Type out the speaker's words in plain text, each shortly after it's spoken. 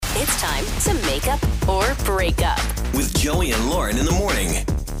It's time to make up or break up. With Joey and Lauren in the morning.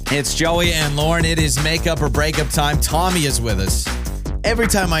 It's Joey and Lauren. It is makeup or breakup time. Tommy is with us. Every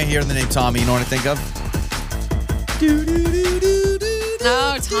time I hear the name Tommy, you know what I think of?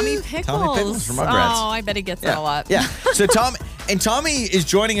 Oh, Tommy Pickles. Tommy Pickles from Rugrats. Oh, I bet he gets that a lot. Yeah. So Tommy is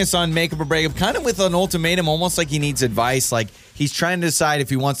joining us on makeup or breakup, kind of with an ultimatum, almost like he needs advice. Like he's trying to decide if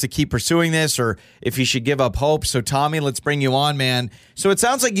he wants to keep pursuing this or if he should give up hope. So Tommy, let's bring you on, man. So it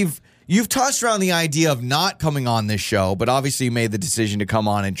sounds like you've tossed around the idea of not coming on this show, but obviously you made the decision to come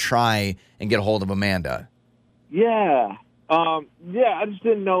on and try and get a hold of Amanda. Yeah. I just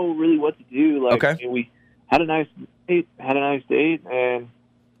didn't know really what to do. Like, Okay. we had a nice date, and,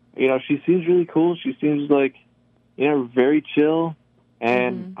 she seems really cool. She seems like, very chill,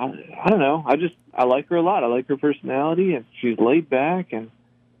 and I don't know. I like her a lot. I like her personality, and she's laid back, and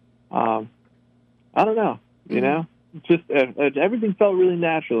I don't know, just everything felt really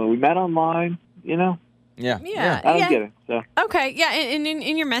natural. We met online, Yeah. Yeah. I don't get it. So Okay, yeah, and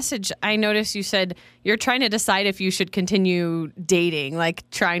in your message, I noticed you said you're trying to decide if you should continue dating, like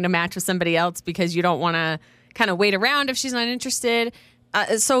trying to match with somebody else because you don't want to kind of wait around if she's not interested.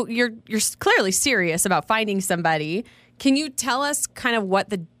 So you're clearly serious about finding somebody. Can you tell us kind of what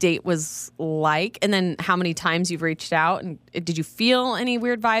the date was like, and then how many times you've reached out, and did you feel any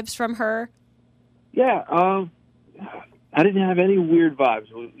weird vibes from her? yeah, I didn't have any weird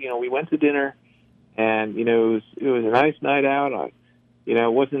vibes. We went to dinner. And it was a nice night out.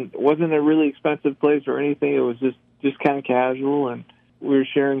 It wasn't a really expensive place or anything. It was just kind of casual, and we were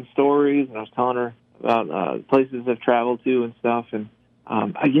sharing stories. And I was telling her about places I've traveled to and stuff. And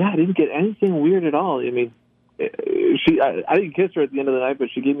I didn't get anything weird at all. I mean, I didn't kiss her at the end of the night, but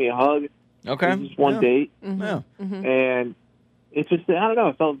she gave me a hug. Okay. It was just one date, Yeah. and it just I don't know.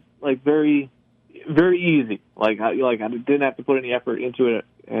 It felt like very, very easy. Like I didn't have to put any effort into it,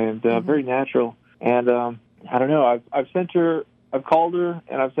 and very natural. And I don't know. I've called her,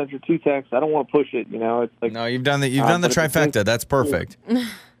 and I've sent her 2 texts. I don't want to push it. It's like No, you've done the trifecta. That's perfect.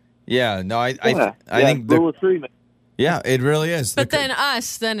 Yeah. No, I think rule of 3, man. yeah, it really is. But then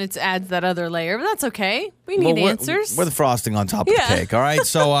it adds that other layer. But that's okay. We need answers. We're the frosting on top of the cake. All right.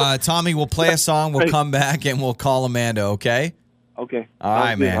 So Tommy, we'll play a song. We'll come back and we'll call Amanda. Okay. Okay. All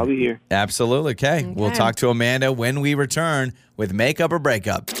right, man. I'll be here. Absolutely. Okay. We'll talk to Amanda when we return with makeup or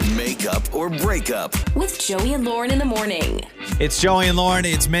breakup. Makeup or breakup. With Joey and Lauren in the morning. It's Joey and Lauren.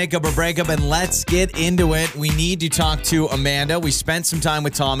 It's makeup or breakup, and let's get into it. We need to talk to Amanda. We spent some time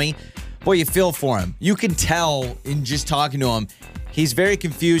with Tommy. Boy, you feel for him. You can tell in just talking to him. He's very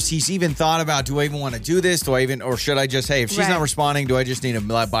confused. He's even thought about, do I even want to do this? Or should I just, hey, if she's not responding, do I just need to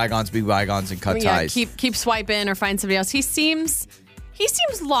let bygones be bygones and cut ties? Keep swiping or find somebody else. He seems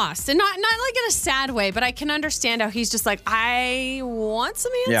lost, and not like in a sad way, but I can understand how he's just like, I want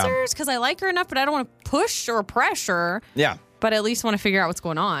some answers because I like her enough, but I don't want to push or pressure. Yeah. But at least want to figure out what's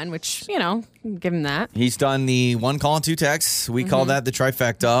going on, which, give him that. He's done the 1 call and 2 texts. We call that the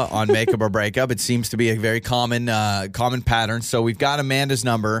trifecta on makeup or breakup. It seems to be a very common pattern. So we've got Amanda's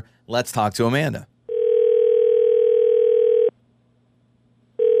number. Let's talk to Amanda.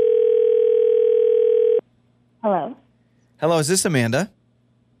 Hello. Hello, is this Amanda?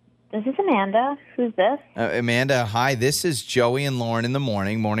 This is Amanda. Who's this? Amanda, hi. This is Joey and Lauren in the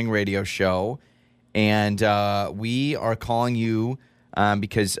morning radio show. And we are calling you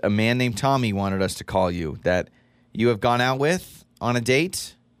because a man named Tommy wanted us to call you that you have gone out with on a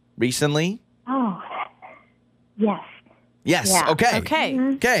date recently. Oh, yes. Yes. Yeah. Okay. Okay.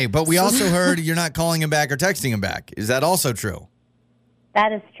 Okay. But we also heard you're not calling him back or texting him back. Is that also true?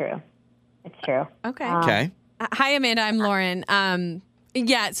 That is true. It's true. Okay. Okay. Hi, Amanda. I'm Lauren.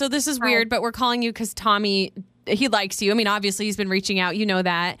 So this is weird, but we're calling you because Tommy, he likes you. I mean, obviously, he's been reaching out. You know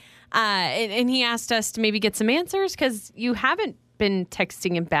that. And he asked us to maybe get some answers because you haven't been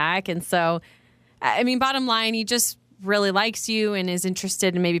texting him back. And so, I mean, bottom line, he just really likes you and is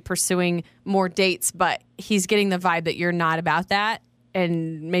interested in maybe pursuing more dates, but he's getting the vibe that you're not about that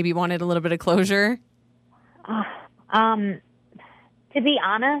and maybe wanted a little bit of closure. To be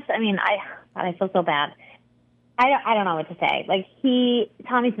honest, I mean, I feel so bad. I don't know what to say. Like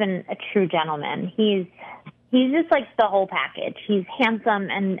Tommy's been a true gentleman. He's just like the whole package. He's handsome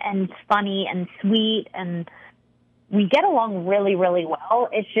and funny and sweet, and we get along really, really well.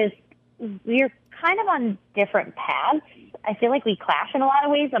 It's just we're kind of on different paths. I feel like we clash in a lot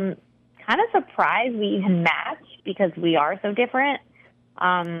of ways. I'm kind of surprised we even match because we are so different.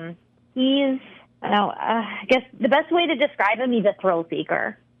 I guess the best way to describe him, he's a thrill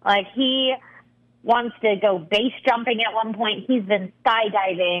seeker. Like, he wants to go base jumping at one point. He's been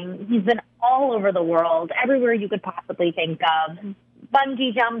skydiving. He's been all over the world, everywhere you could possibly think of.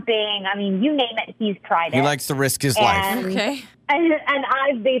 bungee jumping. I mean, you name it, he's tried it. He likes to risk his life. And- Okay. And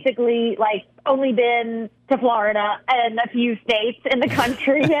I've basically only been to Florida and a few states in the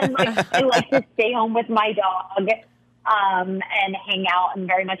country, and I like to stay home with my dog and hang out. I'm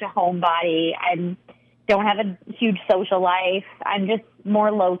very much a homebody. I don't have a huge social life. I'm just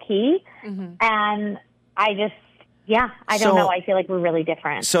more low key, and I just. Yeah, I don't know. I feel like we're really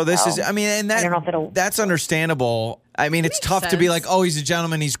different. So this is, I mean, and I don't know if it'll... that's understandable. I mean, it's tough to be like, oh, he's a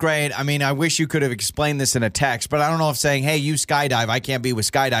gentleman, he's great. I mean, I wish you could have explained this in a text, but I don't know if saying, hey, you skydive, I can't be with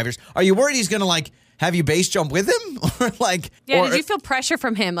skydivers. Are you worried he's going to have you base jump with him? Or did you feel pressure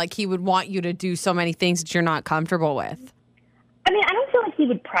from him? Like he would want you to do so many things that you're not comfortable with? I mean, I don't feel like he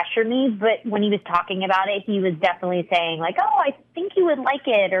would pressure me, but when he was talking about it, he was definitely saying oh, I think you would like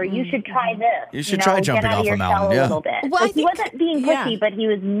it, or you should try this. You should try jumping get out off of your a mountain, shell yeah. a little bit. Well, he wasn't being pushy, but he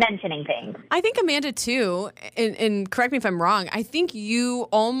was mentioning things. I think Amanda too, and correct me if I'm wrong, I think you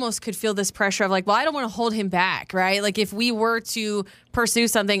almost could feel this pressure of well, I don't want to hold him back, right? Like if we were to pursue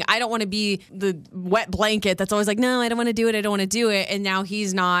something, I don't want to be the wet blanket that's always no, I don't want to do it, I don't want to do it. And now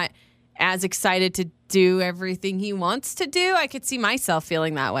he's not as excited to do everything he wants to do. I could see myself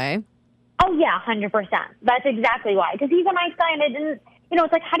feeling that way. Oh, yeah, 100%. That's exactly why. Because he's a nice guy, and I didn't,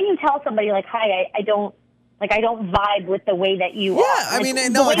 it's how do you tell somebody, hi, I don't vibe with the way that you are. Yeah, I mean,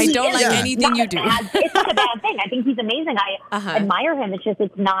 no, I don't like anything you do. It's not a bad thing. I think he's amazing. I admire him. It's just,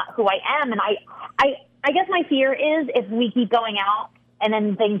 it's not who I am. And I guess my fear is if we keep going out and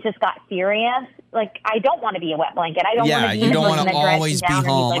then things just got serious, I don't want to be a wet blanket. I don't want to be you don't want to always be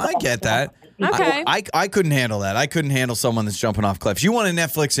home. I get that. Okay. I couldn't handle that. I couldn't handle someone that's jumping off cliffs. You want to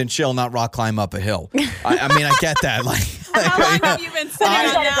Netflix and chill, not rock climb up a hill. I mean, I get that. How long have you been sitting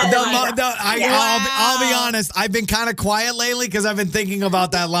on that? I'll be honest. I've been kind of quiet lately because I've been thinking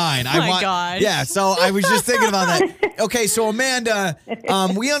about that line. Oh my gosh. Yeah, so I was just thinking about that. Okay, so Amanda,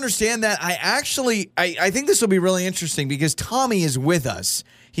 we understand that. I think this will be really interesting because Tommy is with us.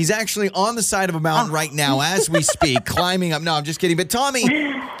 He's actually on the side of a mountain right now as we speak, climbing up. No, I'm just kidding. But Tommy,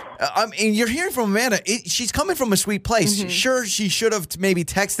 you're hearing from Amanda. She's coming from a sweet place. Mm-hmm. Sure, she should have maybe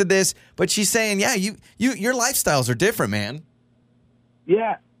texted this, but she's saying, yeah, your lifestyles are different, man.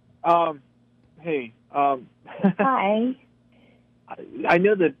 Yeah. Hey. Hi. I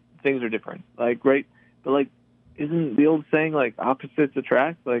know that things are different, right? But isn't the old saying opposites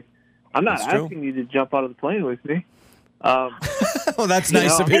attract? I'm not asking you to jump out of the plane with me. Well, that's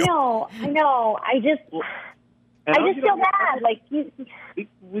nice of you. I know. I just feel bad.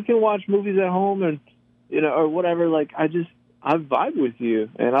 We can watch movies at home and or whatever. I vibe with you,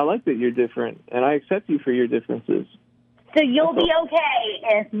 and I like that you're different, and I accept you for your differences. So you'll be okay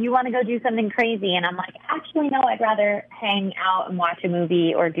if you want to go do something crazy, and I'm actually, no, I'd rather hang out and watch a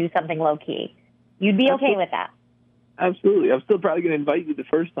movie or do something low key. You'd be okay with that? Absolutely. I'm still probably going to invite you the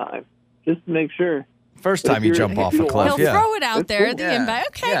first time, just to make sure. First time you jump off a cliff, He'll throw it out there, cool. the invite.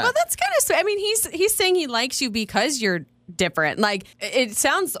 Okay, well, that's kind of sweet. I mean, he's saying he likes you because you're different. It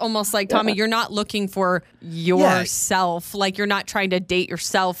sounds almost like, Tommy, you're not looking for yourself. You're not trying to date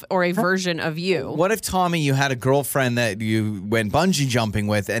yourself or a version of you. What if, Tommy, you had a girlfriend that you went bungee jumping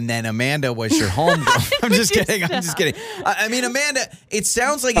with, and then Amanda was your homegirl? I'm just kidding. I mean, Amanda, it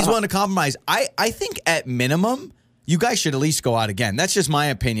sounds like he's willing to compromise. I think at minimum, you guys should at least go out again. That's just my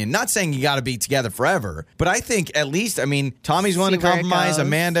opinion. Not saying you got to be together forever, but I think at least, Tommy's willing to compromise.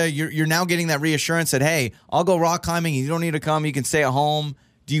 Amanda, you're now getting that reassurance that, hey, I'll go rock climbing. You don't need to come. You can stay at home.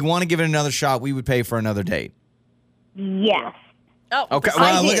 Do you want to give it another shot? We would pay for another date. Yes. Oh, okay.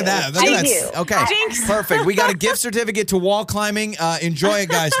 Well, look at that. I do. Okay. Jinx. Perfect. We got a gift certificate to wall climbing. Enjoy it,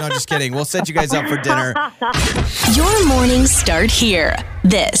 guys. No, just kidding. We'll set you guys up for dinner. Your mornings start here.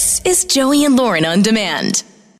 This is Joey and Lauren on Demand.